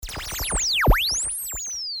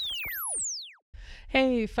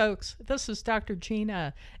Hey, folks, this is Dr.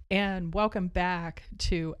 Gina, and welcome back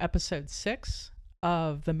to episode 6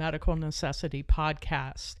 of the Medical Necessity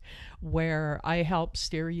Podcast, where I help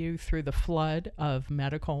steer you through the flood of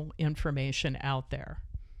medical information out there.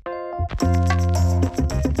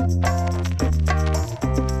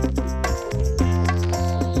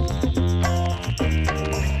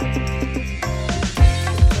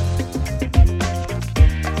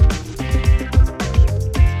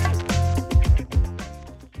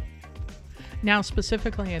 Now,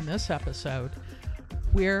 specifically in this episode,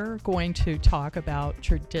 we're going to talk about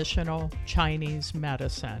traditional Chinese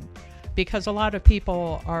medicine because a lot of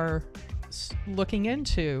people are looking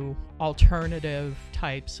into alternative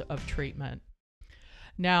types of treatment.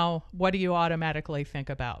 Now, what do you automatically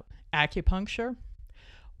think about? Acupuncture?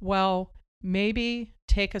 Well, maybe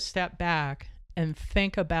take a step back and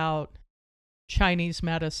think about Chinese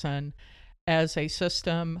medicine as a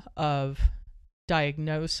system of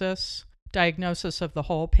diagnosis of the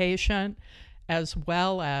whole patient, as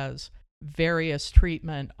well as various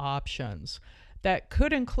treatment options that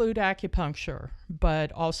could include acupuncture, but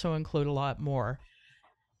also include a lot more.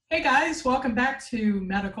 Hey guys, welcome back to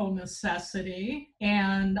Medical Necessity,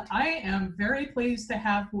 and I am very pleased to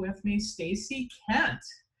have with me Stacy Kent,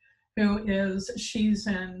 she's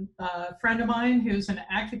a friend of mine who's an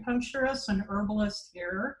acupuncturist and herbalist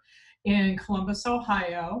here in Columbus,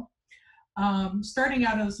 Ohio. Starting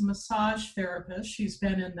out as a massage therapist, she's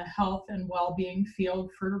been in the health and well-being field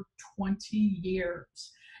for 20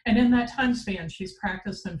 years. And in that time span, she's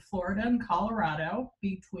practiced in Florida and Colorado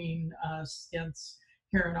between stints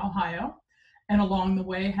here in Ohio. And along the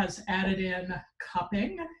way has added in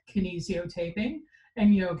cupping, kinesiotaping,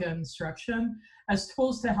 and yoga instruction as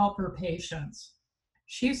tools to help her patients.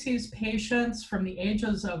 She sees patients from the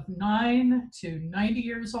ages of 9 to 90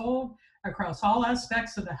 years old across all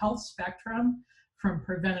aspects of the health spectrum, from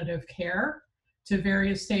preventative care to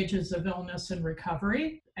various stages of illness and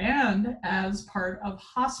recovery, and as part of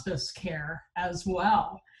hospice care as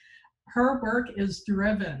well. Her work is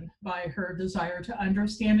driven by her desire to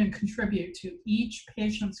understand and contribute to each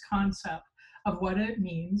patient's concept of what it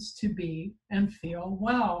means to be and feel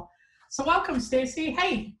well. So welcome, Stacy.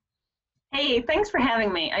 Hey. Hey, thanks for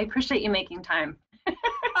having me. I appreciate you making time.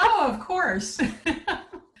 Oh, of course.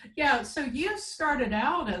 Yeah, so you started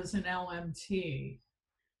out as an LMT,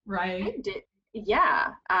 right? I did. Yeah.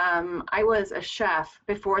 I was a chef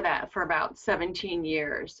before that for about 17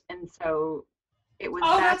 years. And so it was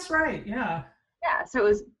that's right. Yeah. Yeah. So it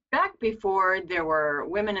was back before there were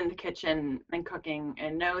women in the kitchen and cooking,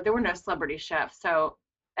 and there were no celebrity chefs. So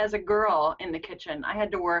as a girl in the kitchen, I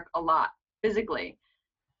had to work a lot physically.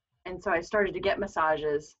 And so I started to get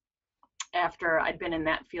massages after I'd been in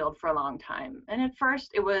that field for a long time. And at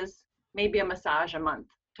first it was maybe a massage a month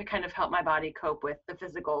to kind of help my body cope with the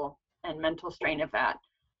physical and mental strain of that.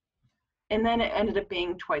 And then it ended up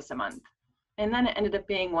being twice a month. And then it ended up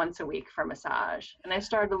being once a week for massage. And I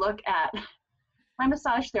started to look at my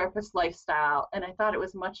massage therapist lifestyle, and I thought it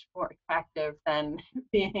was much more effective than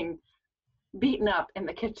being beaten up in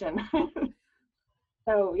the kitchen.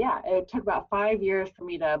 So yeah, it took about 5 years for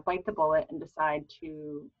me to bite the bullet and decide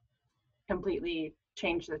to completely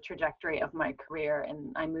changed the trajectory of my career.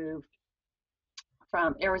 And I moved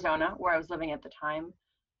from Arizona, where I was living at the time,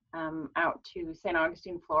 out to St.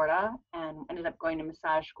 Augustine, Florida, and ended up going to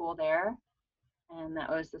massage school there. And that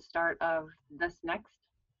was the start of this next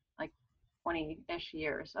 20-ish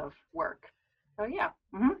years of work. So yeah.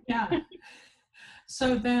 Mm-hmm. Yeah.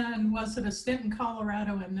 So then was it a stint in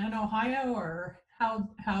Colorado and then Ohio, or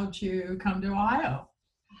how'd you come to Ohio?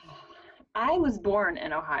 I was born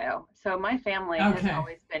in Ohio, so my family has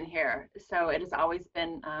always been here. So it has always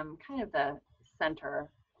been kind of the center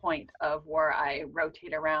point of where I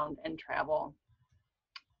rotate around and travel.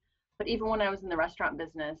 But even when I was in the restaurant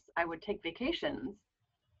business, I would take vacations.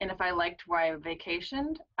 And if I liked where I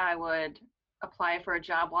vacationed, I would apply for a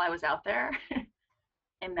job while I was out there.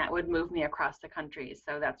 And that would move me across the country.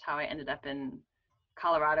 So that's how I ended up in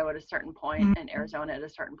Colorado at a certain point and Arizona at a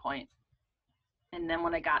certain point. And then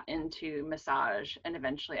when I got into massage and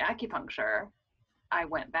eventually acupuncture, I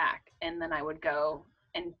went back, and then I would go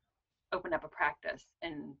and open up a practice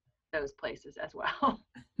in those places as well.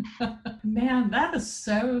 Man, that is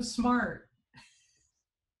so smart.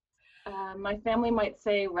 My family might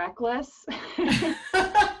say reckless.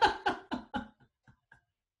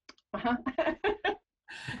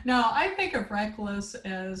 No, I think of reckless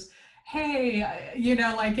as, hey,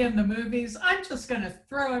 like in the movies, I'm just going to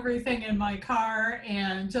throw everything in my car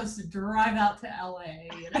and just drive out to LA.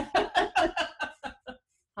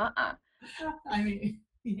 I mean,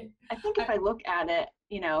 I think if I- I look at it,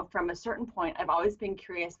 from a certain point, I've always been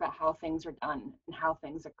curious about how things are done and how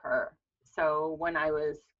things occur. So when I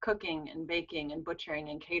was cooking and baking and butchering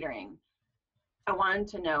and catering, I wanted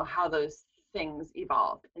to know how those things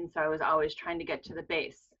evolved. And so I was always trying to get to the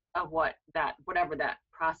base of whatever that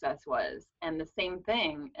process was. And the same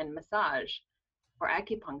thing in massage or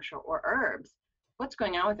acupuncture or herbs. What's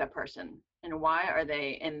going on with that person and why are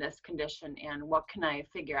they in this condition, and what can I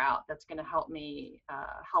figure out that's going to help me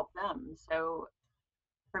help them? So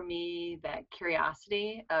for me, that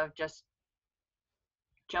curiosity of just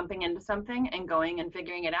jumping into something and going and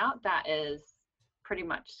figuring it out, that is pretty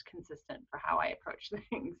much consistent for how I approach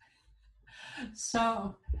things.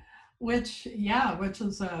 so, which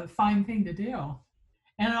is a fine thing to do.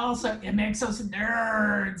 And also, it makes us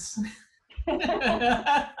nerds,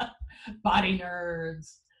 body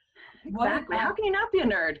nerds. Exactly. How can you not be a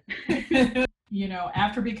nerd?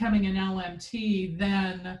 After becoming an LMT,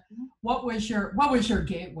 then what was your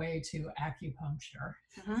gateway to acupuncture?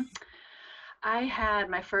 Mm-hmm. I had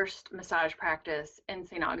my first massage practice in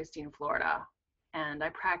St. Augustine, Florida, and I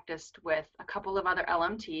practiced with a couple of other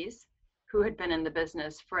LMTs who had been in the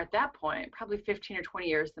business for, at that point, probably 15 or 20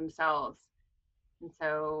 years themselves. And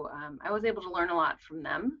so I was able to learn a lot from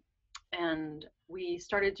them. And we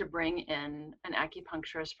started to bring in an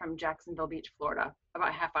acupuncturist from Jacksonville Beach, Florida, about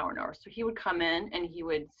a half hour north. So he would come in and he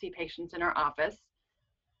would see patients in our office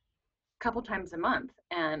a couple times a month.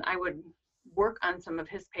 And I would work on some of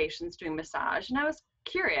his patients doing massage. And I was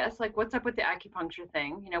curious, like, what's up with the acupuncture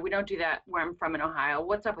thing? We don't do that where I'm from in Ohio.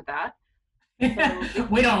 What's up with that? So,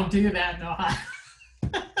 we don't do that in Ohio.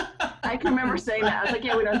 I can remember saying that. I was like,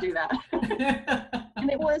 yeah, we don't do that.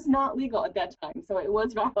 And it was not legal at that time, so it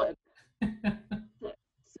was valid.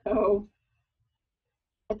 So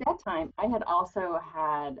at that time, I had also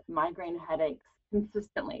had migraine headaches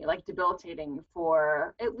consistently, like debilitating,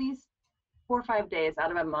 for at least 4 or 5 days out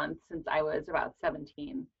of a month since I was about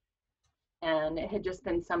 17. And it had just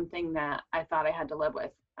been something that I thought I had to live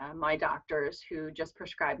with. My doctors, who just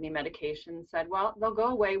prescribed me medication, said, well, they'll go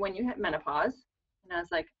away when you hit menopause. And I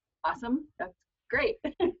was like, awesome, that's great.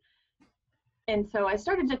 And so I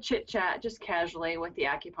started to chit chat just casually with the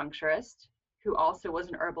acupuncturist, who also was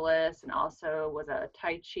an herbalist and also was a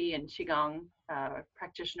Tai Chi and Qigong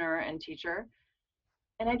practitioner and teacher.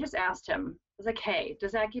 And I just asked him, I was like, hey,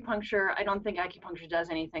 does acupuncture, I don't think acupuncture does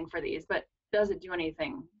anything for these, but does it do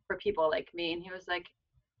anything for people like me? And he was like,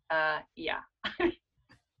 yeah.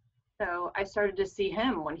 So I started to see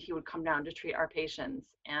him when he would come down to treat our patients.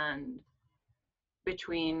 And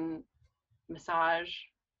between massage,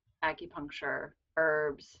 acupuncture,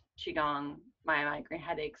 herbs, qigong, my migraine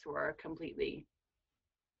headaches were completely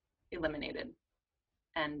eliminated.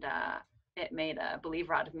 And it made a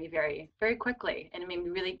believer out of me very, very quickly. And it made me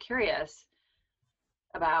really curious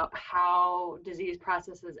about how disease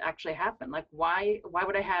processes actually happen. Like, why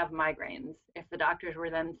would I have migraines if the doctors were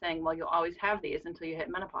then saying, well, you'll always have these until you hit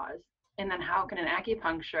menopause? And then how can an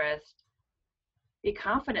acupuncturist be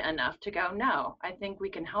confident enough to go, no, I think we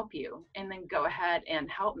can help you, and then go ahead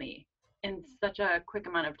and help me in such a quick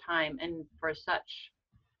amount of time and for such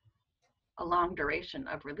a long duration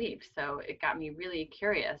of relief? So it got me really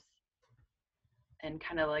curious and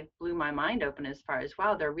kind of like blew my mind open as far as,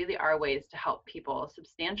 wow, there really are ways to help people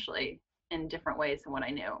substantially in different ways than what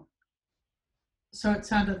I knew. So it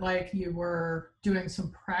sounded like you were doing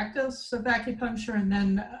some practice of acupuncture, and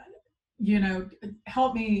then,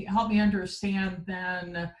 help me understand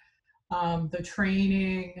then the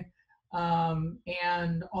training,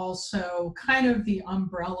 and also kind of the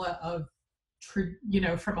umbrella of,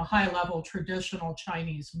 from a high level traditional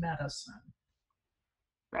Chinese medicine.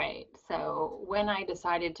 Right. So when I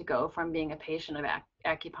decided to go from being a patient of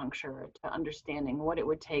acupuncture to understanding what it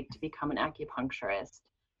would take to become an acupuncturist,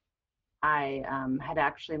 I had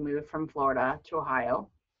actually moved from Florida to Ohio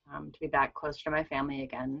to be back closer to my family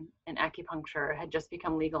again. And acupuncture had just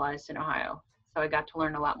become legalized in Ohio. So I got to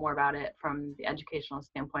learn a lot more about it from the educational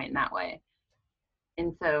standpoint in that way.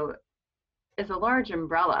 And so as a large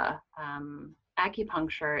umbrella,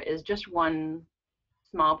 acupuncture is just one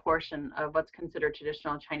small portion of what's considered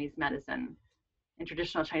traditional Chinese medicine. And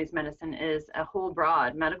traditional Chinese medicine is a whole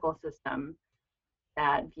broad medical system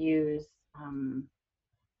that views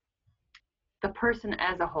the person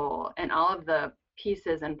as a whole and all of the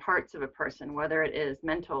pieces and parts of a person, whether it is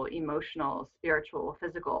mental, emotional, spiritual,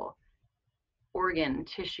 physical, organ,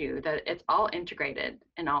 tissue, that it's all integrated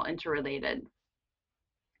and all interrelated.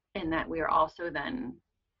 And that we are also then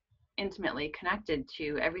intimately connected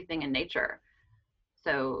to everything in nature.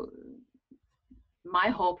 So my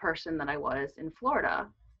whole person that I was in Florida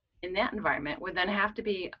in that environment would then have to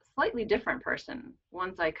be a slightly different person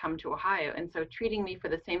once I come to Ohio. And so treating me for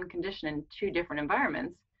the same condition in two different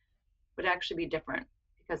environments would actually be different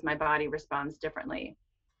because my body responds differently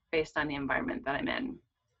based on the environment that I'm in.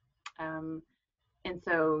 And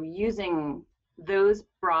so using those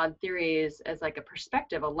broad theories as like a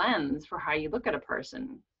perspective, a lens for how you look at a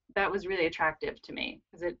person, that was really attractive to me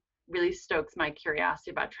because it really stokes my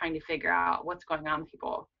curiosity about trying to figure out what's going on with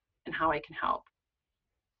people and how I can help.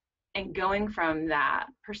 And going from that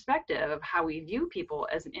perspective of how we view people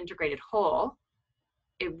as an integrated whole,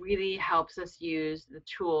 it really helps us use the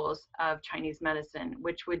tools of Chinese medicine,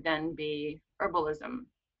 which would then be herbalism,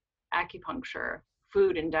 acupuncture,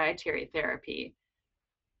 food and dietary therapy.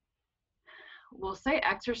 We'll say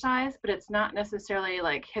exercise, but it's not necessarily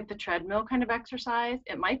like hit the treadmill kind of exercise.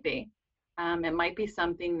 It might be. It might be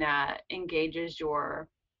something that engages your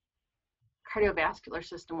cardiovascular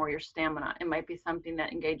system or your stamina. It might be something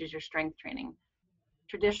that engages your strength training.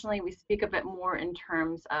 Traditionally, we speak of it more in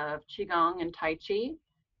terms of Qigong and Tai Chi.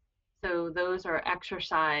 So those are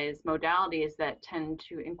exercise modalities that tend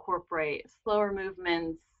to incorporate slower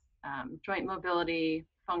movements, joint mobility,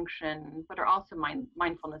 function, but are also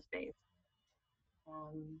mindfulness based.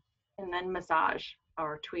 And then massage,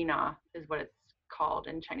 or Tui Na is what it's called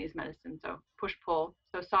in Chinese medicine. So push-pull,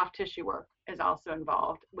 so soft tissue work is also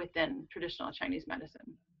involved within traditional Chinese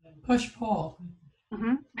medicine. Push-pull,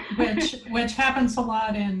 Mm-hmm. which happens a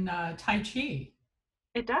lot in Tai Chi.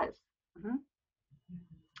 It does. Mm-hmm.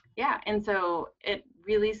 Yeah, and so it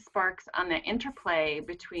really sparks on the interplay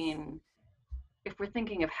between, if we're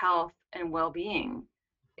thinking of health and well-being,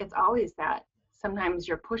 it's always that sometimes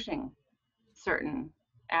you're pushing certain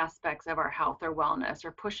aspects of our health or wellness,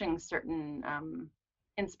 or pushing certain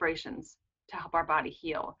inspirations to help our body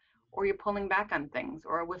heal, or you're pulling back on things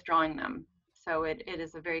or withdrawing them. So it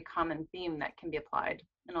is a very common theme that can be applied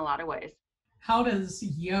in a lot of ways. How does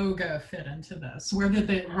yoga fit into this? Where did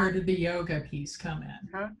the yoga piece come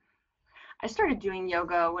in? I started doing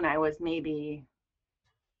yoga when I was maybe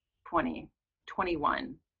 20,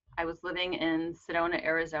 21. I was living in Sedona,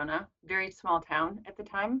 Arizona, very small town at the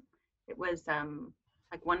time. It was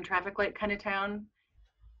like one traffic light kind of town.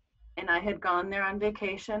 And I had gone there on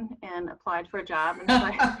vacation and applied for a job. And so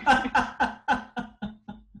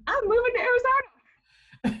I'm moving to Arizona.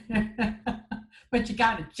 But you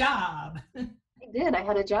got a job. I did. I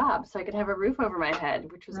had a job so I could have a roof over my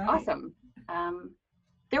head, which was awesome.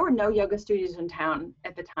 There were no yoga studios in town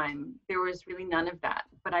at the time. There was really none of that.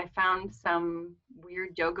 But I found some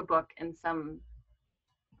weird yoga book in some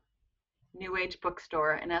new age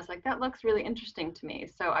bookstore, and I was like, that looks really interesting to me.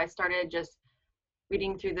 So I started just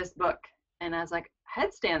reading through this book, and I was like,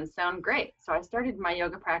 headstands sound great. So I started my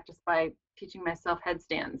yoga practice by teaching myself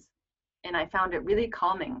headstands, and I found it really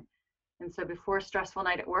calming. And so before a stressful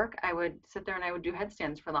night at work, I would sit there and I would do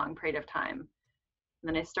headstands for a long period of time. And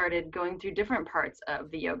then I started going through different parts of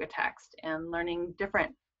the yoga text and learning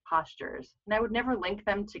different postures, and I would never link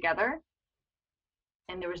them together.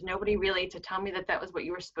 And there was nobody really to tell me that that was what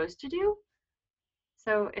you were supposed to do.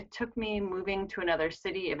 So it took me moving to another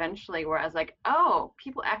city eventually where I was like, oh,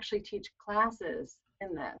 people actually teach classes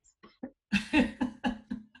in this.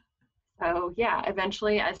 So yeah,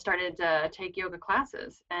 eventually I started to take yoga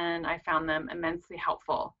classes, and I found them immensely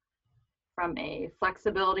helpful from a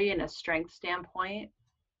flexibility and a strength standpoint.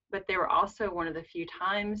 But they were also one of the few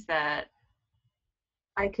times that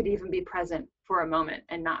I could even be present for a moment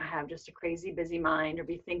and not have just a crazy busy mind or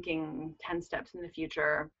be thinking 10 steps in the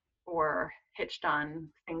future or hitched on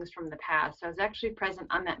things from the past. So I was actually present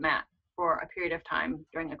on that mat for a period of time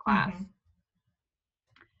during a class.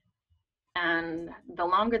 And the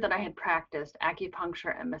longer that I had practiced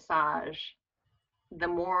acupuncture and massage, the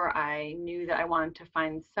more I knew that I wanted to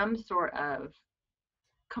find some sort of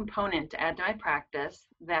component to add to my practice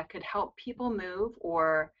that could help people move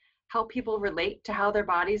or help people relate to how their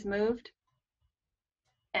bodies moved,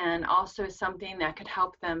 and also something that could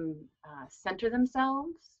help them center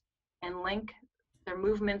themselves and link their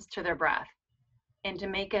movements to their breath, and to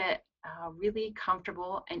make it really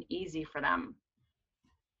comfortable and easy for them.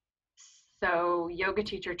 So yoga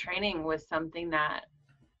teacher training was something that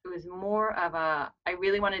it was more of a, I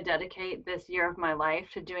really want to dedicate this year of my life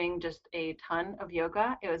to doing just a ton of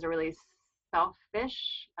yoga. It was a really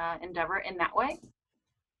selfish endeavor in that way,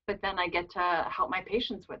 but then I get to help my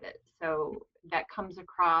patients with it. So that comes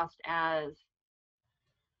across as,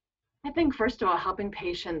 I think, first of all, helping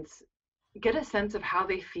patients get a sense of how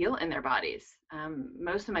they feel in their bodies.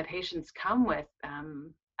 Most of my patients come with,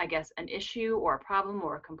 I guess, an issue or a problem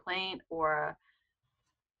or a complaint or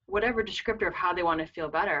whatever descriptor of how they want to feel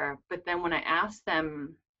better. But then when I ask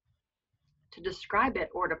them, to describe it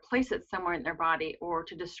or to place it somewhere in their body or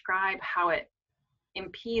to describe how it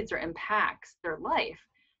impedes or impacts their life,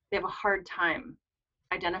 they have a hard time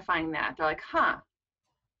identifying that. They're like,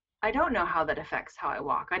 I don't know how that affects how I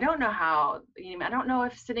walk. I don't know how, I don't know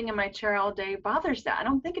if sitting in my chair all day bothers that. I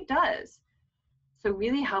don't think it does. So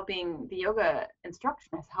really helping the yoga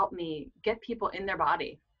instruction has helped me get people in their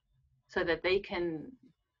body so that they can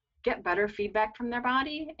get better feedback from their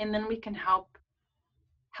body. And then we can help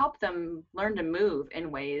them learn to move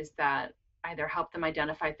in ways that either help them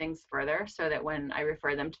identify things further so that when I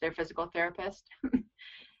refer them to their physical therapist,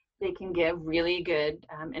 they can give really good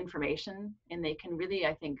information, and they can really,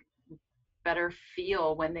 I think, better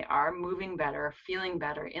feel when they are moving better, feeling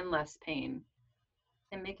better, in less pain,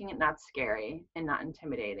 and making it not scary and not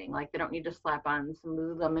intimidating. Like they don't need to slap on some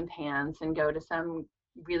Lululemon pants and go to some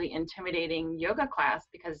really intimidating yoga class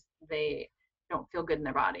because they don't feel good in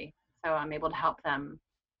their body. So I'm able to help them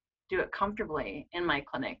do it comfortably in my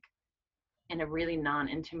clinic in a really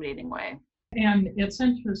non-intimidating way. And it's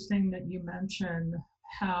interesting that you mentioned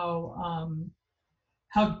how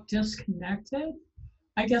disconnected,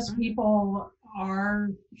 I guess, people are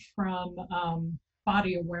from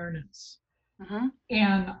body awareness. Mm-hmm.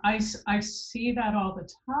 And I see that all the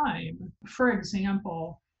time. For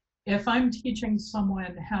example, if I'm teaching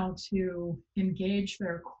someone how to engage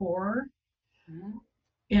their core, Mm-hmm.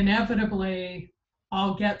 inevitably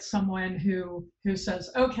I'll get someone who says,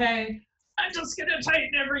 okay, I'm just going to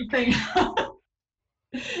tighten everything up.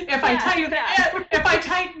 If I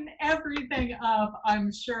tighten everything up,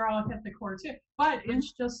 I'm sure I'll hit the core too. But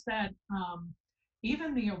it's just that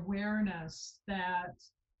even the awareness that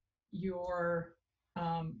your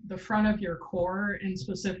the front of your core, and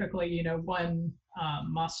specifically, one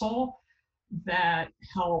muscle that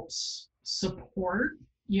helps support,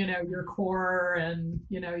 your core and,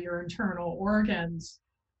 your internal organs,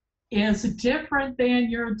 is different than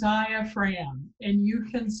your diaphragm, and you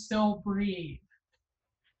can still breathe.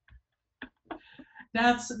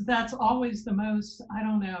 That's always the most, I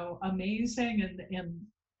don't know, amazing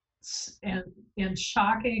and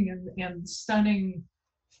shocking and stunning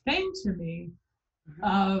thing to me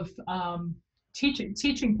of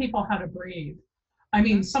teaching people how to breathe. I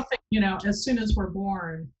mean, something, as soon as we're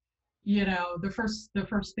born, the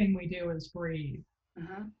first thing we do is breathe.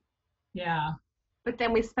 Mm-hmm. Yeah. But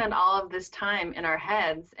then we spend all of this time in our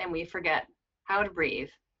heads and we forget how to breathe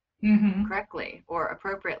correctly or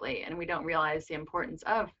appropriately, and we don't realize the importance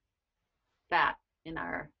of that in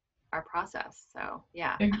our process. So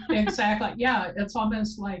yeah. Exactly. Yeah, it's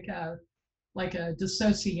almost like a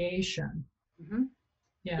dissociation. Mm-hmm.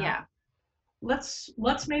 Yeah. Let's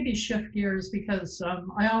maybe shift gears, because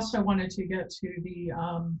I also wanted to get to the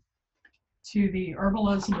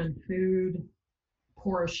herbalism and food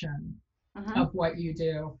portion of what you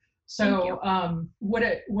do. So would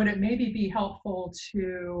it maybe be helpful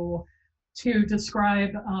to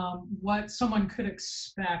describe what someone could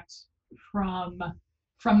expect from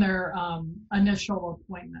their initial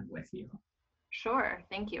appointment with you? Sure.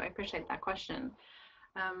 Thank you. I appreciate that question.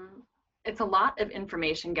 It's a lot of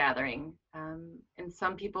information gathering, and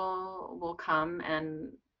some people will come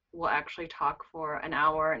and will actually talk for an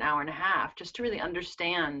hour and a half just to really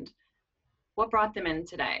understand what brought them in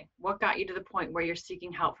today, what got you to the point where you're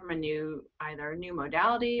seeking help from either a new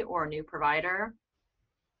modality or a new provider,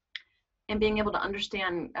 and being able to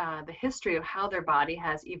understand the history of how their body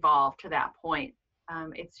has evolved to that point.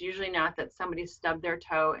 It's usually not that somebody stubbed their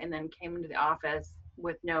toe and then came into the office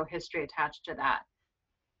with no history attached to that.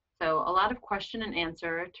 So a lot of question and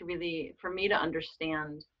answer for me to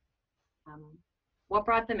understand what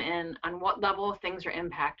brought them in, on what level things are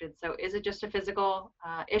impacted. So is it just a physical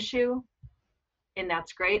issue? And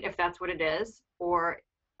that's great if that's what it is. Or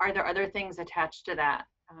are there other things attached to that?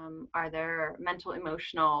 Are there mental,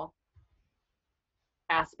 emotional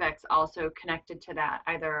aspects also connected to that,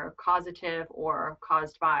 either causative or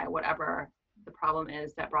caused by whatever the problem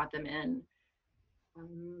is that brought them in?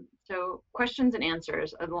 So questions and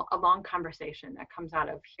answers, a long conversation that comes out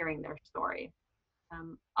of hearing their story.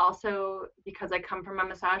 Also, because I come from a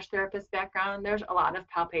massage therapist background, there's a lot of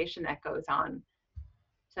palpation that goes on.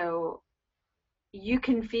 So you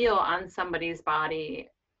can feel on somebody's body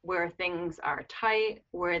where things are tight,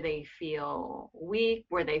 where they feel weak,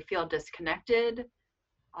 where they feel disconnected.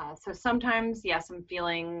 So sometimes, yes, I'm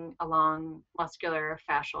feeling along muscular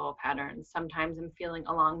fascial patterns. Sometimes I'm feeling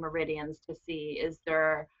along meridians to see, is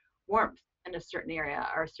there warmth in a certain area?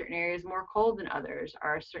 Are certain areas more cold than others?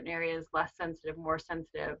 Are certain areas less sensitive, more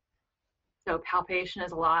sensitive? So palpation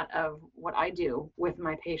is a lot of what I do with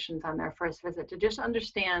my patients on their first visit, to just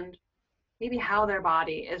understand maybe how their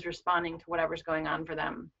body is responding to whatever's going on for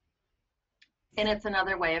them. And it's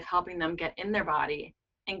another way of helping them get in their body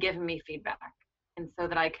and giving me feedback. And so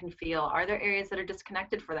that I can feel, are there areas that are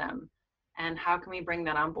disconnected for them? And how can we bring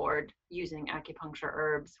that on board using acupuncture,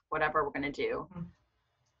 herbs, whatever we're going to do?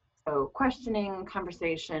 So questioning,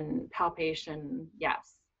 conversation, palpation,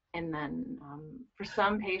 yes. And then for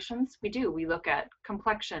some patients, we look at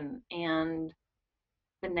complexion and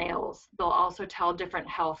the nails. They'll also tell different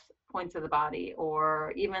health points of the body,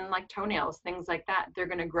 or even like toenails, things like that. They're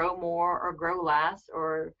going to grow more or grow less,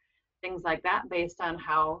 or things like that based on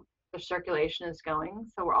how the circulation is going.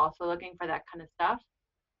 So we're also looking for that kind of stuff.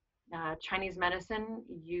 Chinese medicine,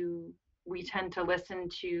 we tend to listen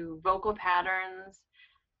to vocal patterns,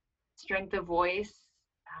 strength of voice,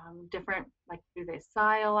 different, like, do they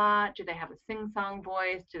sigh a lot? Do they have a sing-song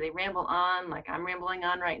voice? Do they ramble on like I'm rambling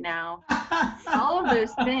on right now? All of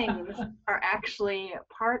those things are actually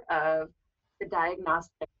part of the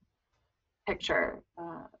diagnostic picture,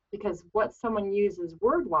 because what someone uses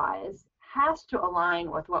word-wise has to align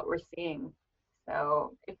with what we're seeing.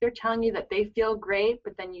 So if they're telling you that they feel great,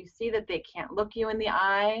 but then you see that they can't look you in the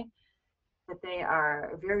eye, that they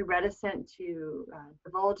are very reticent to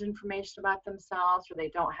divulge information about themselves, or they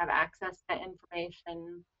don't have access to that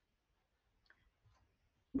information,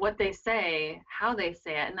 what they say, how they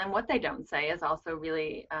say it, and then what they don't say is also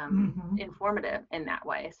really informative in that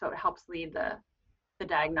way. So it helps lead the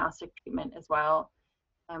diagnostic treatment as well.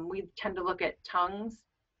 We tend to look at tongues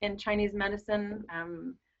in Chinese medicine.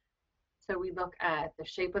 So we look at the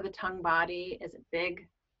shape of the tongue body. Is it big,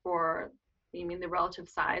 or you mean the relative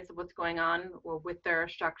size of what's going on or with their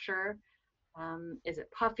structure? Is it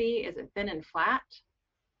puffy? Is it thin and flat?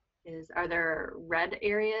 Are there red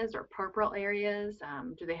areas or purple areas?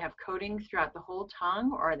 Do they have coating throughout the whole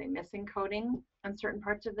tongue, or are they missing coating on certain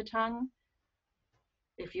parts of the tongue?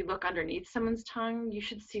 If you look underneath someone's tongue, you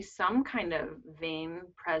should see some kind of vein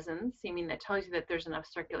presence. I mean, that tells you that there's enough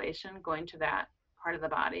circulation going to that part of the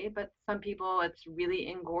body. But some people, it's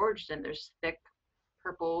really engorged and there's thick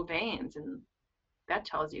purple veins, and that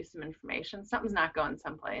tells you some information. Something's not going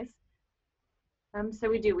someplace. So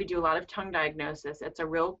we do a lot of tongue diagnosis. It's a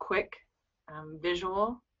real quick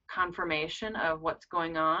visual confirmation of what's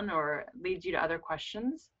going on, or leads you to other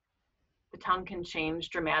questions. The tongue can change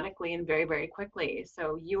dramatically and very, very quickly.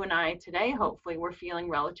 So you and I today, hopefully, we're feeling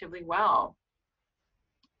relatively well.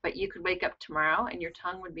 But you could wake up tomorrow and your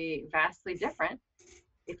tongue would be vastly different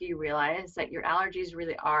if you realize that your allergies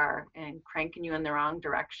really are and cranking you in the wrong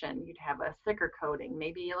direction. You'd have a thicker coating,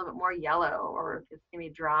 maybe a little bit more yellow, or it's gonna be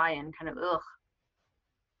dry and kind of ugh.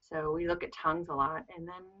 So we look at tongues a lot, and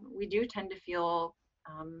then we do tend to feel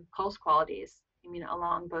pulse qualities,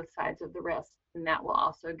 along both sides of the wrist, and that will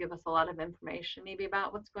also give us a lot of information maybe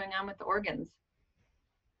about what's going on with the organs.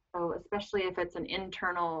 So especially if it's an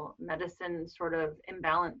internal medicine sort of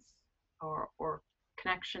imbalance or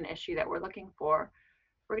connection issue that we're looking for,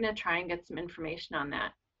 we're going to try and get some information on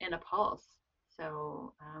that in a pulse.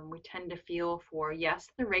 So we tend to feel for, yes,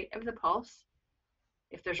 the rate of the pulse.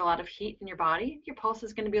 If there's a lot of heat in your body, your pulse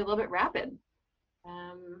is going to be a little bit rapid.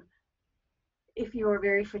 If you're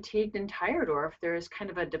very fatigued and tired, or if there's kind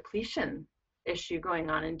of a depletion issue going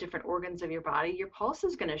on in different organs of your body, your pulse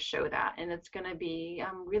is going to show that, and it's going to be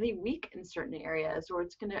really weak in certain areas, or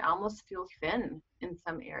it's going to almost feel thin in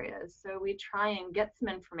some areas. So we try and get some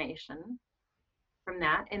information from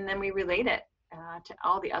that, and then we relate it to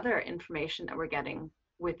all the other information that we're getting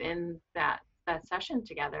within that session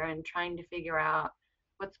together, and trying to figure out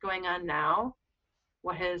what's going on now,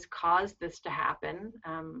 what has caused this to happen,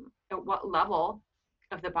 at what level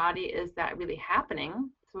of the body is that really happening.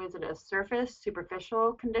 So is it a surface,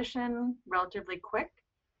 superficial condition, relatively quick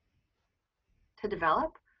to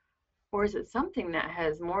develop? Or is it something that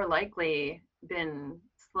has more likely been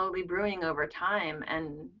slowly brewing over time,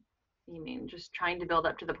 and just trying to build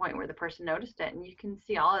up to the point where the person noticed it? And you can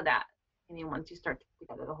see all of that, once you start to put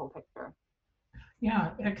together the whole picture.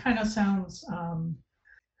 Yeah, it kind of sounds,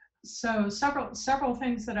 so several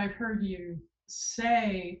things that I've heard you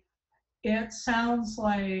say, it sounds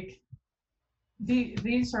like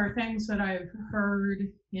these are things that I've heard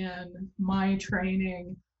in my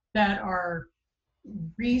training that are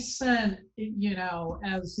recent,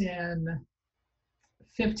 as in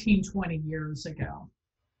 15, 20 years ago.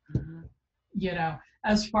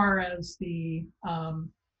 As far as the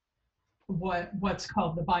what's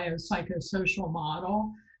called the biopsychosocial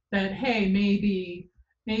model, that hey, maybe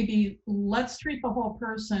let's treat the whole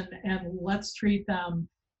person, and let's treat them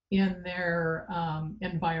in their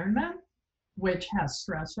environment, which has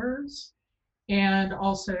stressors, and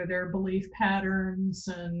also their belief patterns,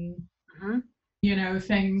 and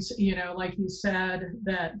things, like you said,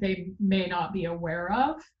 that they may not be aware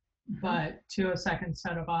of. Mhm. but to a second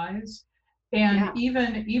set of eyes. And Yeah.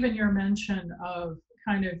 even your mention of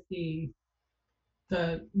kind of the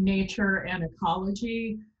nature and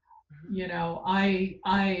ecology, Mhm. you know,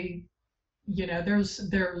 I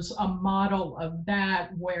there's a model of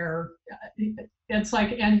that where it's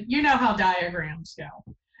like, and you know how diagrams go.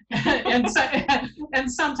 and so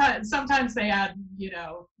and sometimes they add,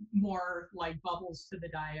 more like bubbles to the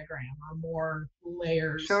diagram or more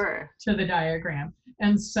layers Sure. to the diagram.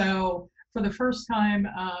 And so for the first time,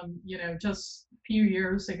 just a few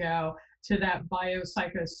years ago, to that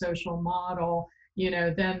biopsychosocial model,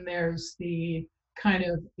 then there's the kind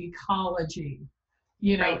of ecology.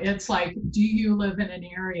 Right. It's like, do you live in an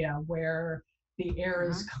area where the air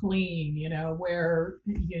is Mhm. clean, where,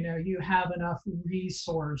 you have enough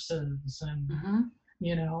resources and, Mhm.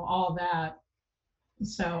 all that.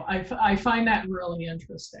 So I find that really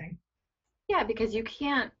interesting. Yeah, because you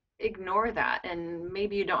can't ignore that, and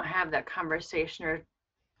maybe you don't have that conversation or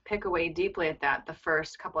pick away deeply at that the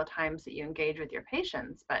first couple of times that you engage with your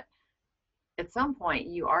patients, but at some point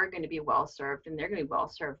you are going to be well served, and they're going to be well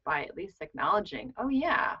served by at least acknowledging, oh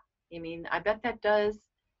yeah, I mean, I bet that does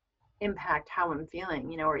impact how I'm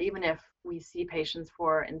feeling, or even if we see patients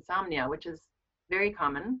for insomnia, which is very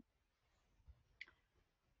common,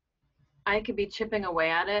 I could be chipping away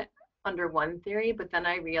at it under one theory, but then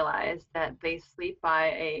I realized that they sleep by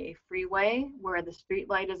a freeway where the street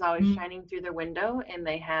light is always Mm. shining through their window, and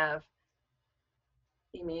they have,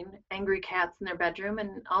 you mean, angry cats in their bedroom,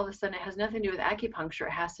 and all of a sudden it has nothing to do with acupuncture.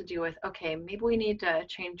 It has to do with, okay, maybe we need to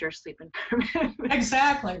change your sleep environment.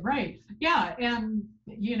 Exactly, right. Yeah, and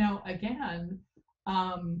again,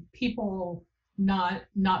 people not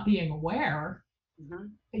being aware,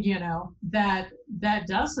 Mhm. that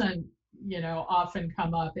doesn't, often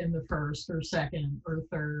come up in the first or second or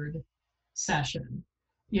third session,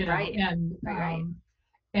 Right, and right,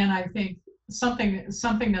 right. I think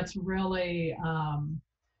something that's really,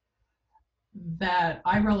 that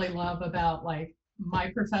I really love about, like,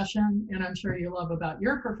 my profession, and I'm sure you love about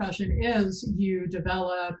your profession, is you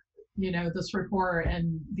develop, this rapport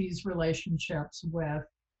and these relationships with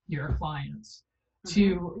your clients Hmm.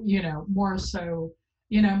 to, more so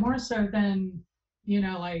than,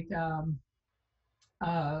 like, a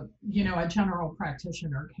general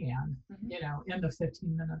practitioner can, Hmm. in the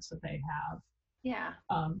 15 minutes that they have, Yeah,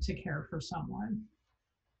 to care for someone.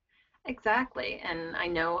 exactly. And I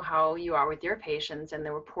know how you are with your patients and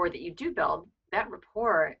the rapport that you do build. That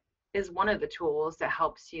rapport is one of the tools that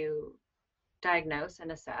helps you diagnose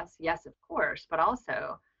and assess, yes, of course, but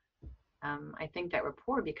also I think that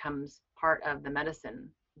rapport becomes part of the medicine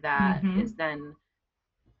that is Mm-hmm. then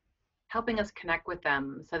helping us connect with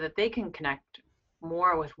them so that they can connect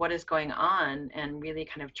more with what is going on and really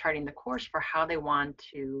kind of charting the course for how they want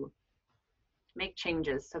to make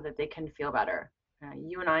changes so that they can feel better.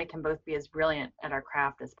 You and I can both be as brilliant at our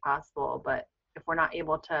craft as possible, but if we're not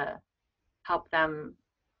able to help them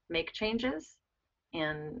make changes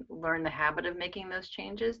and learn the habit of making those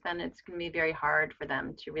changes, then it's going to be very hard for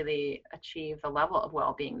them to really achieve the level of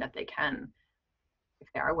well being that they can if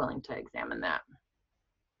they are willing to examine that.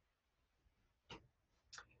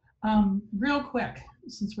 Real quick,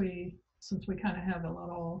 since we kind of have a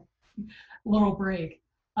little break,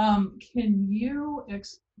 can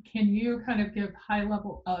you kind of give high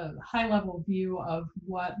level view of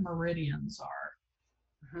what meridians are?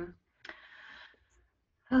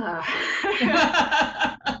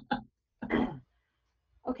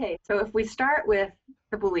 Okay, so if we start with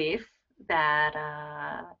the belief that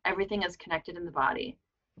everything is connected in the body,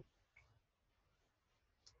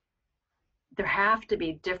 there have to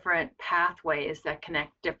be different pathways that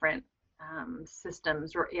connect different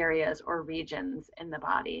systems or areas or regions in the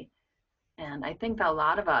body. And I think that a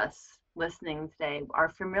lot of us listening today are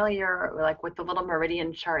familiar like with the little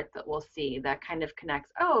meridian chart that we'll see that kind of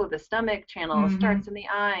connects, oh, the stomach channel Mm-hmm. starts in the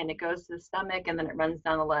eye and it goes to the stomach and then it runs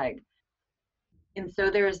down the leg. And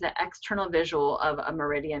so there's the external visual of a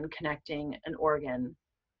meridian connecting an organ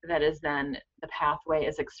that is then the pathway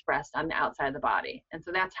is expressed on the outside of the body. And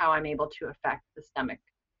so that's how I'm able to affect the stomach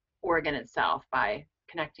organ itself by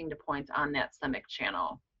connecting to points on that stomach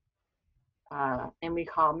channel. And we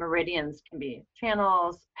call meridians can be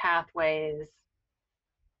channels, pathways,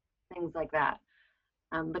 things like that.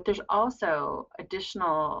 But there's also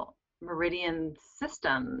additional meridian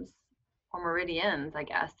systems or meridians, I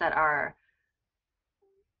guess, that are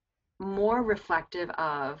more reflective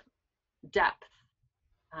of depth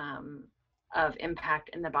um, of impact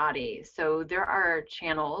in the body. So there are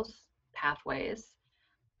channels, pathways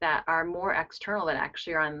that are more external that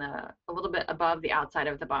actually are on a little bit above the outside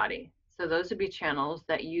of the body. So those would be channels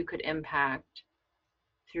that you could impact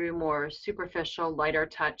through more superficial, lighter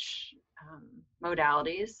touch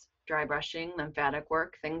modalities, dry brushing, lymphatic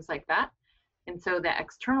work, things like that. And so the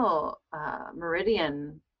external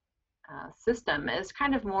meridian system is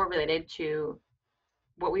kind of more related to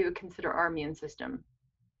what we would consider our immune system.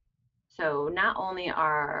 So not only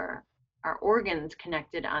are our organs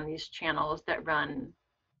connected on these channels that run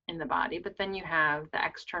in the body, but then you have the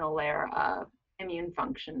external layer of immune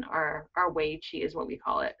function. Our Wei Qi is what we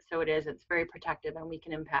call it. So it's very protective, and we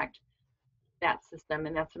can impact that system,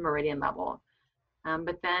 and that's a meridian level.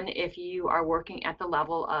 But then if you are working at the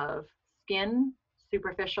level of skin,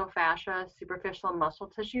 superficial fascia, superficial muscle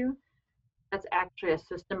tissue, that's actually a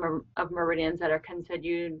system of meridians that are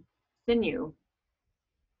considered sinew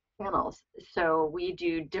channels. So we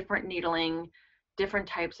do different needling, different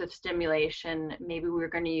types of stimulation. Maybe we're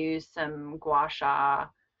going to use some gua sha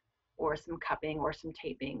or some cupping or some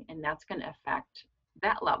taping, and that's going to affect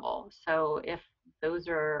that level. So if those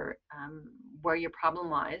are where your problem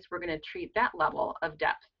lies, we're going to treat that level of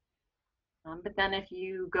depth. But then if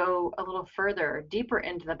you go a little further, deeper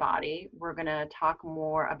into the body, we're going to talk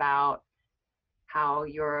more about how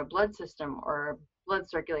your blood system or blood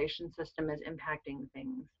circulation system is impacting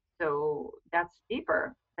things. So that's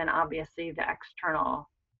deeper than obviously the external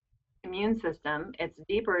immune system. It's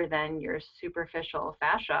deeper than your superficial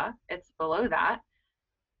fascia. It's below that.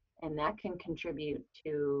 And that can contribute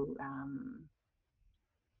to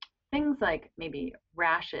things like maybe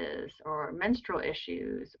rashes or menstrual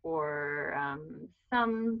issues, or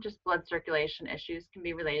some just blood circulation issues can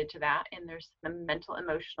be related to that. And there's some mental,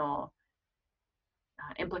 emotional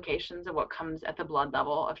implications of what comes at the blood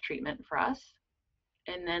level of treatment for us.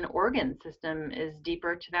 And then organ system is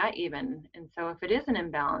deeper to that even. And so if it is an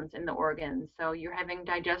imbalance in the organs, so you're having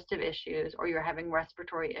digestive issues, or you're having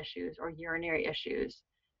respiratory issues or urinary issues,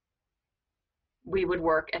 we would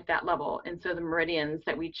work at that level. And so the meridians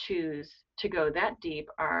that we choose to go that deep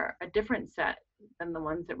are a different set than the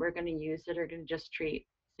ones that we're going to use that are going to just treat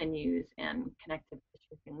sinews and connective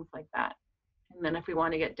tissue, things like that. And then if we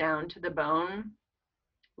want to get down to the bone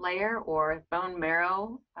layer or bone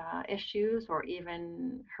marrow issues, or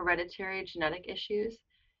even hereditary genetic issues,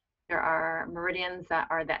 there are meridians that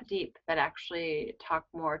are that deep that actually talk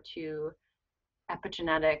more to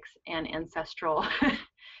epigenetics and ancestral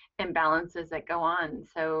imbalances that go on.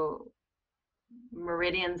 So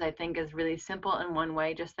meridians, I think, is really simple in one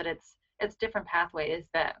way, just that it's different pathways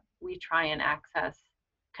that we try and access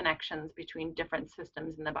connections between different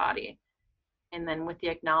systems in the body. And then with the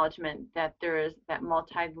acknowledgement that there is that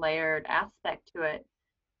multi-layered aspect to it,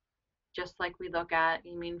 just like we look at,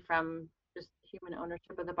 from just human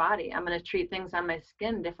ownership of the body. I'm going to treat things on my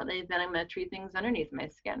skin differently than I'm going to treat things underneath my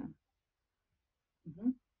skin.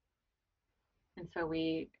 And so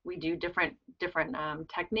we do different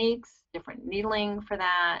techniques, different needling for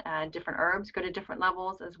that, different herbs go to different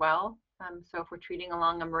levels as well. So if we're treating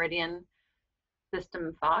along a meridian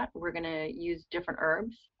system thought, we're going to use different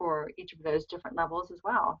herbs for each of those different levels as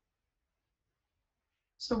well.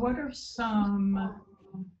 So what are some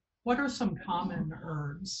common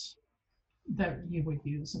herbs that you would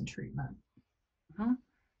use in treatment?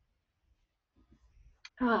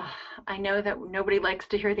 I know that nobody likes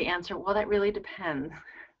to hear the answer, well, that really depends.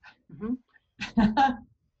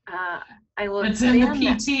 I will. It's in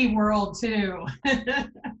the PT world too.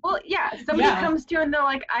 Well, yeah, somebody comes to you and they're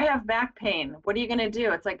like, I have back pain. What are you going to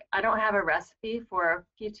do? It's like, I don't have a recipe for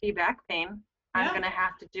PT back pain. I'm going to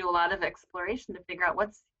have to do a lot of exploration to figure out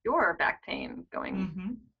what's your back pain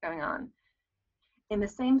going on. And the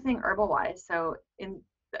same thing herbal wise. So in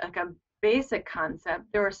like a basic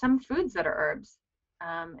concept, there are some foods that are herbs.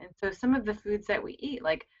 And so some of the foods that we eat,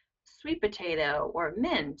 like sweet potato or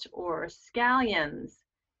mint or scallions,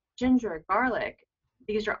 ginger, garlic,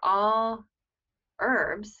 these are all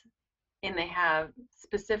herbs, and they have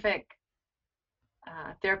specific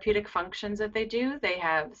therapeutic functions that they do. They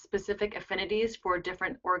have specific affinities for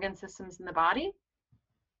different organ systems in the body.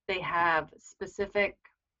 They have specific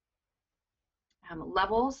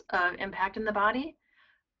levels of impact in the body,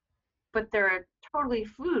 but they're totally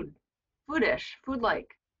foodish,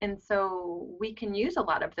 food-like. And so we can use a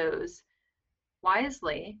lot of those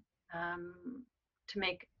wisely to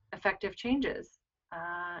make effective changes.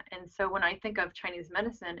 And so when I think of Chinese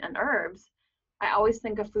medicine and herbs, I always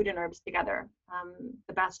think of food and herbs together.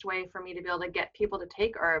 The best way for me to be able to get people to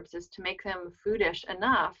take herbs is to make them foodish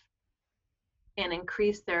enough and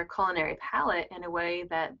increase their culinary palate in a way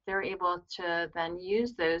that they're able to then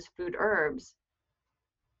use those food herbs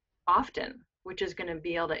often, which is going to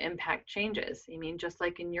be able to impact changes. Just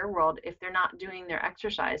like in your world, if they're not doing their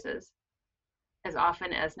exercises, as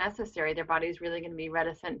often as necessary, their body's really going to be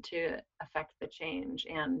reticent to affect the change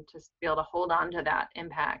and to be able to hold on to that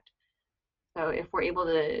impact. So if we're able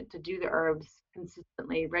to do the herbs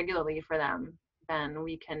consistently, regularly for them, then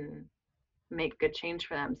we can make good change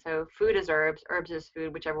for them. So food is herbs, herbs is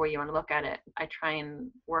food, whichever way you want to look at it. I try and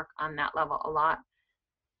work on that level a lot.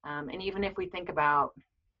 And even if we think about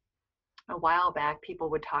a while back, people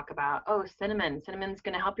would talk about, oh, cinnamon. Cinnamon's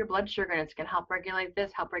going to help your blood sugar, and it's going to help regulate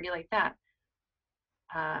this, help regulate that.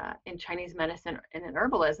 In Chinese medicine and in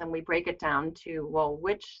herbalism, we break it down to, well,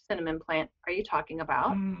 which cinnamon plant are you talking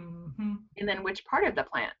about? Mm-hmm. And then which part of the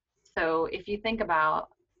plant? So if you think about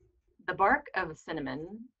the bark of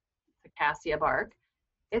cinnamon, the cassia bark,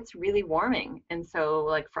 it's really warming. And so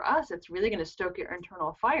like for us, it's really going to stoke your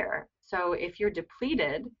internal fire. So if you're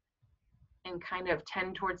depleted and kind of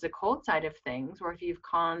tend towards the cold side of things, or if you've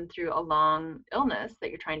gone through a long illness that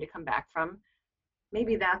you're trying to come back from,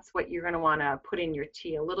 maybe that's what you're going to want to put in your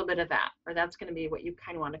tea, a little bit of that, or that's going to be what you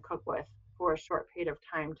kind of want to cook with for a short period of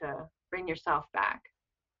time to bring yourself back.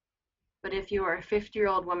 But if you are a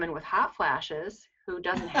 50-year-old woman with hot flashes who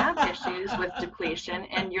doesn't have issues with depletion,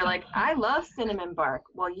 and you're like, I love cinnamon bark,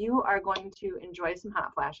 well, you are going to enjoy some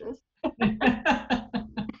hot flashes,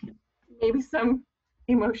 maybe some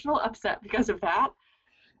emotional upset because of that.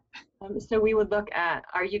 So we would look at,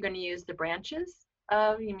 are you going to use the branches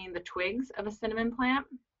of, you mean the twigs of a cinnamon plant?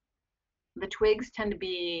 The twigs tend to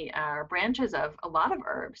be, branches of a lot of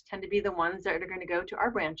herbs tend to be the ones that are going to go to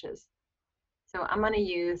our branches. So I'm going to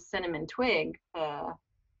use cinnamon twig to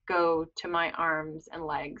go to my arms and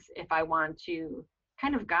legs if I want to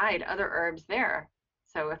kind of guide other herbs there.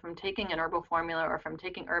 So if I'm taking an herbal formula, or if I'm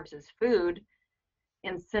taking herbs as food,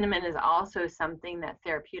 and cinnamon is also something that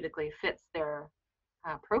therapeutically fits their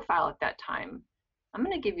profile at that time, I'm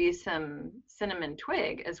going to give you some cinnamon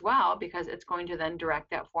twig as well, because it's going to then direct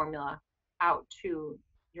that formula out to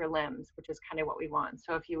your limbs, which is kind of what we want.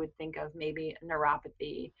 So if you would think of maybe a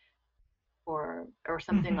neuropathy or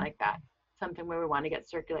something like that, something where we want to get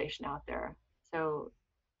circulation out there. So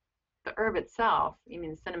the herb itself, I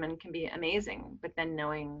mean, cinnamon can be amazing, but then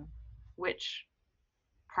knowing which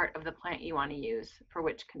part of the plant you want to use for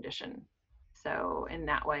which condition. So in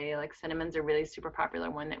that way, like cinnamon's a really super popular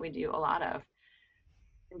one that we do a lot of.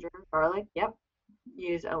 Ginger, garlic, yep,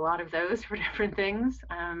 use a lot of those for different things.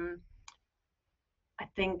 I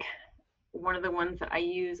think one of the ones that I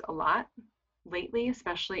use a lot lately,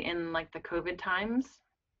 especially in like the COVID times,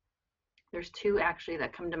 there's two actually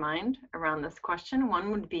that come to mind around this question.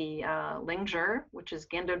 One would be ling zhi, which is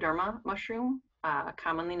Ganoderma mushroom,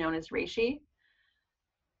 commonly known as reishi.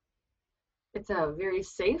 It's a very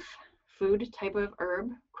safe food type of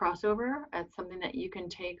herb crossover. It's something that you can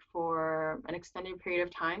take for an extended period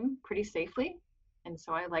of time pretty safely, and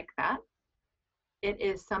so I like that. It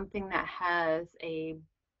is something that has a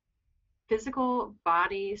physical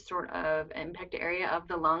body sort of impact area of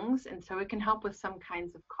the lungs, and so it can help with some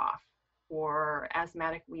kinds of cough or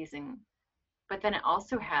asthmatic wheezing. But then it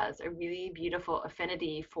also has a really beautiful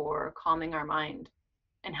affinity for calming our mind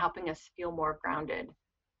and helping us feel more grounded.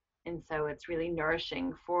 And so it's really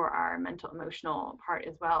nourishing for our mental emotional part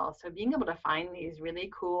as well. So being able to find these really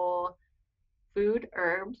cool food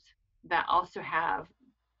herbs that also have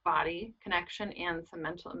body connection and some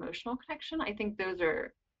mental emotional connection, I think those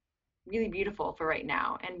are really beautiful for right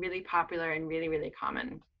now, and really popular and really, really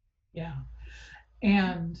common. Yeah.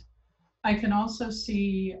 And I can also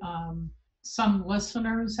see some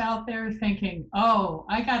listeners out there thinking, oh,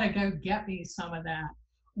 I got to go get me some of that.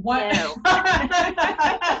 What? No.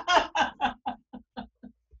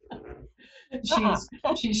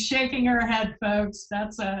 She's shaking her head, folks.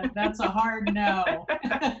 That's a hard no.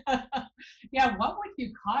 Yeah, what would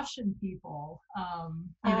you caution people?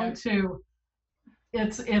 To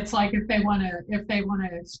it's like if they want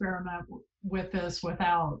to experiment with this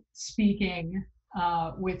without speaking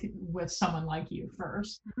with someone like you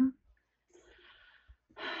first.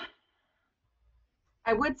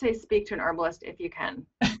 I would say speak to an herbalist if you can,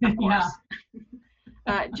 of course.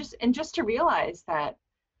 Yeah. just to realize that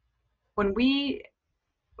when we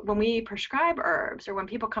prescribe herbs, or when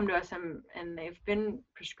people come to us and they've been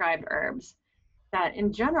prescribed herbs, that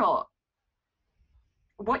in general,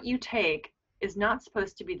 what you take is not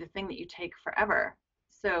supposed to be the thing that you take forever.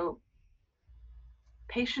 So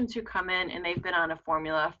patients who come in and they've been on a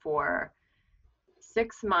formula for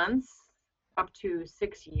 6 months up to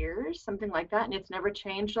 6 years, something like that, and it's never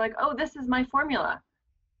changed, like, oh, this is my formula.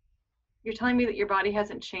 You're telling me that your body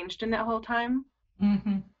hasn't changed in that whole time?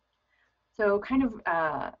 Mm-hmm. So kind of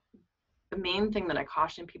the main thing that I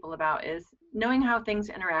caution people about is knowing how things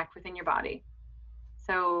interact within your body.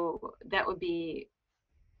 So that would be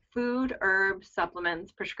food, herbs,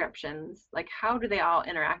 supplements, prescriptions, like how do they all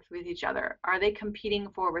interact with each other? Are they competing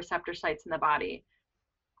for receptor sites in the body?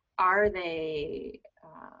 Are they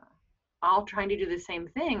all trying to do the same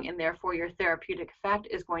thing, and therefore your therapeutic effect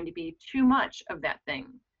is going to be too much of that thing?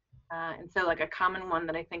 And so like a common one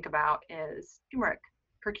that I think about is turmeric,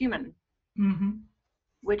 curcumin,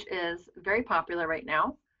 which is very popular right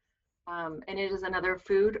now. And it is another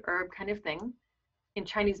food herb kind of thing. In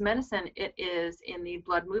Chinese medicine, it is in the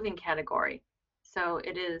blood moving category. So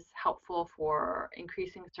it is helpful for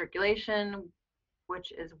increasing circulation,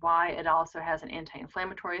 which is why it also has an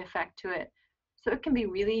anti-inflammatory effect to it. So it can be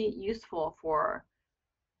really useful for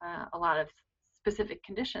a lot of specific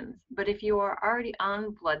conditions. But if you are already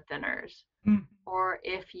on blood thinners, or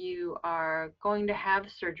if you are going to have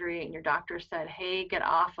surgery and your doctor said, hey, get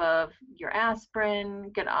off of your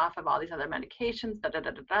aspirin, get off of all these other medications,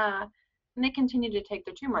 and they continue to take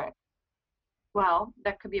their turmeric, well,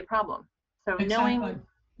 that could be a problem. So knowing,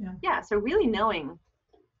 so really knowing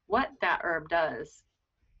what that herb does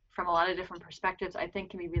from a lot of different perspectives, I think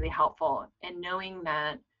can be really helpful. And knowing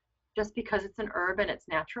that just because it's an herb and it's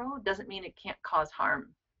natural doesn't mean it can't cause harm.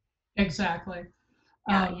 Exactly.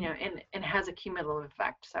 Yeah, you know, and has a cumulative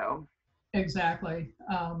effect. So exactly.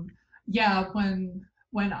 Yeah,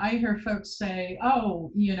 when I hear folks say,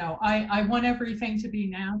 oh, you know, I want everything to be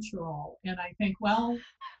natural, and I think, well,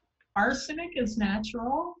 arsenic is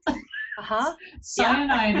natural.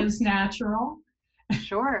 Cyanide is natural.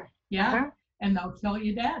 Sure. Yeah. And they'll kill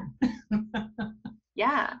you dead.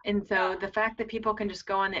 Yeah. And so the fact that people can just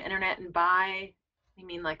go on the internet and buy, I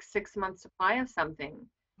mean, like 6 months supply of something,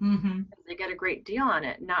 they get a great deal on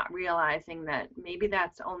it, not realizing that maybe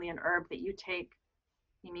that's only an herb that you take,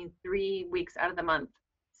 3 weeks out of the month.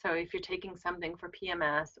 So if you're taking something for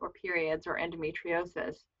PMS or periods or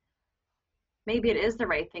endometriosis, maybe it is the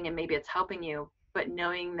right thing and maybe it's helping you, but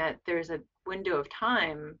knowing that there's a window of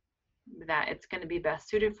time that it's going to be best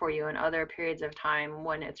suited for you in other periods of time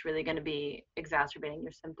when it's really going to be exacerbating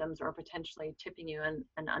your symptoms or potentially tipping you in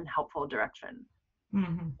an unhelpful direction,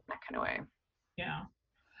 that kind of way. Yeah.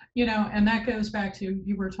 You know, and that goes back to,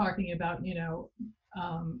 you were talking about, you know,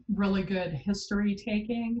 really good history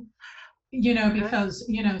taking, you know, because,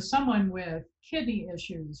 you know, someone with kidney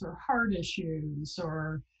issues or heart issues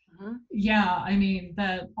or, I mean,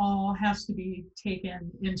 that all has to be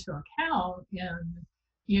taken into account in,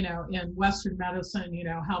 you know, in Western medicine, you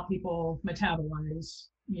know, how people metabolize,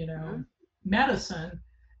 you know, medicine,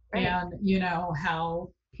 and, you know, how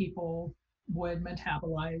people would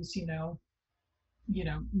metabolize, you know,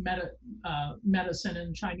 medicine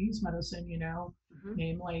and Chinese medicine, you know,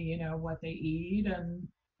 namely, you know, what they eat and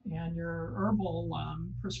your herbal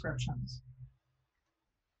prescriptions.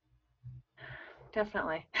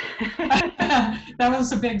 Definitely. That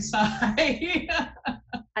was a big sigh.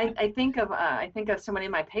 I think of so many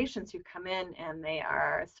of my patients who come in and they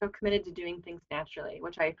are so committed to doing things naturally,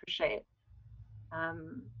 which I appreciate.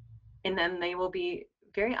 And then they will be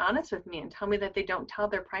very honest with me and tell me that they don't tell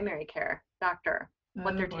their primary care doctor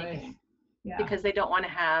what they're taking, because they don't want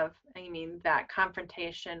to have, that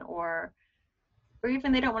confrontation, or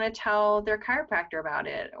even they don't want to tell their chiropractor about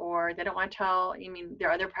it, or they don't want to tell,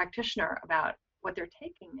 their other practitioner about what they're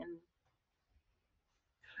taking. And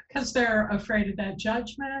because they're afraid of that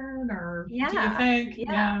judgment, or do you think?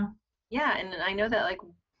 Yeah. And I know that, like,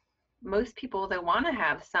 most people, they want to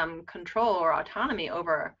have some control or autonomy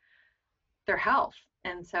over their health,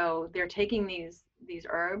 and so they're taking these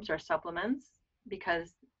herbs or supplements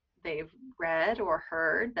because they've read or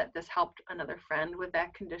heard that this helped another friend with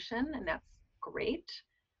that condition, and that's great.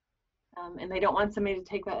 And they don't want somebody to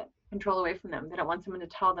take that control away from them. They don't want someone to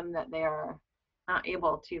tell them that they are not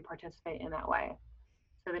able to participate in that way.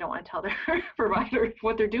 So they don't want to tell their provider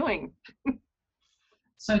what they're doing.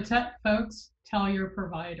 So folks, tell your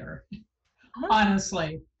provider.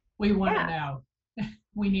 Honestly, we want to know.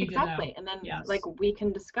 We need to know. Exactly. And then like, we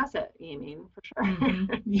can discuss it, for sure.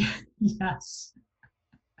 Yes.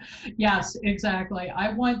 Yes, exactly.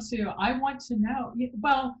 I want to know,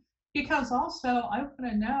 well, because also I want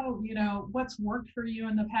to know, what's worked for you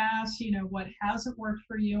in the past, what hasn't worked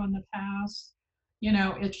for you in the past.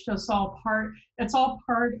 It's just all part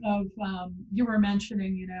of, you were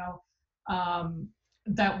mentioning,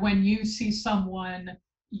 that when you see someone,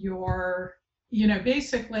 you're,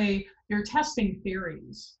 basically you're testing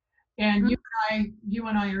theories. And you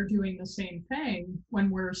and I are doing the same thing when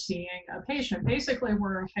we're seeing a patient. Basically,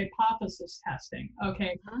 we're hypothesis testing.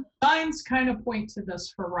 Okay, signs kind of point to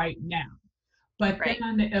this for right now. But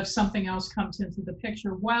then if something else comes into the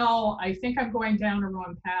picture, well, I think I'm going down a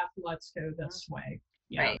wrong path. Let's go this way.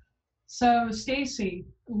 Yeah. So Stacy,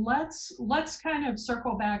 let's kind of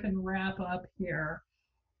circle back and wrap up here.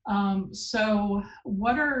 So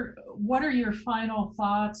what are your final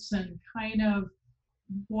thoughts and kind of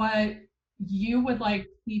what you would like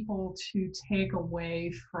people to take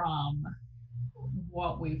away from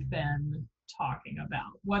what we've been talking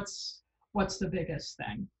about? What's the biggest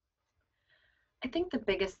thing? I think the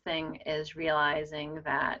biggest thing is realizing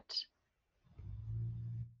that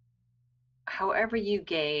however you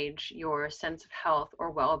gauge your sense of health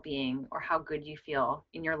or well-being or how good you feel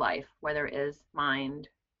in your life, whether it is mind,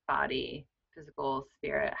 body, physical,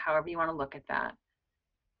 spirit, however you want to look at that,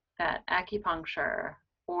 that acupuncture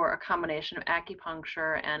or a combination of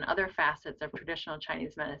acupuncture and other facets of traditional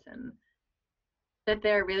Chinese medicine, that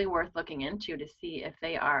they're really worth looking into to see if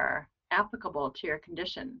they are applicable to your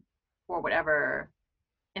condition or whatever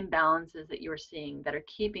imbalances that you're seeing that are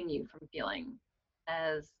keeping you from feeling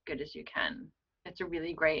as good as you can. It's a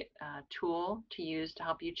really great tool to use to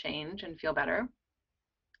help you change and feel better.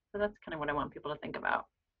 So that's kind of what I want people to think about.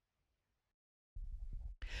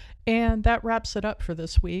 And that wraps it up for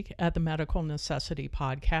this week at the Medical Necessity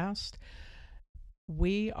Podcast.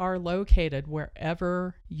 We are located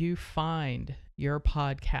wherever you find your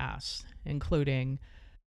podcasts, including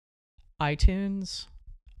iTunes,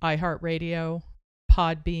 iHeartRadio,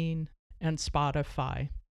 Podbean, and Spotify.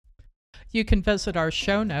 You can visit our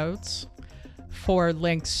show notes for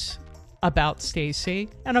links about Stacy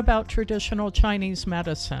and about traditional Chinese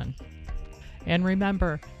medicine. And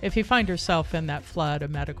remember, if you find yourself in that flood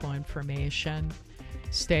of medical information,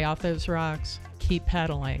 stay off those rocks, keep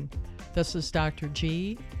pedaling. This is Dr.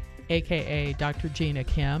 G, aka Dr. Gina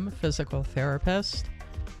Kim, physical therapist,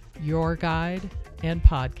 your guide and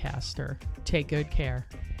podcaster. Take good care.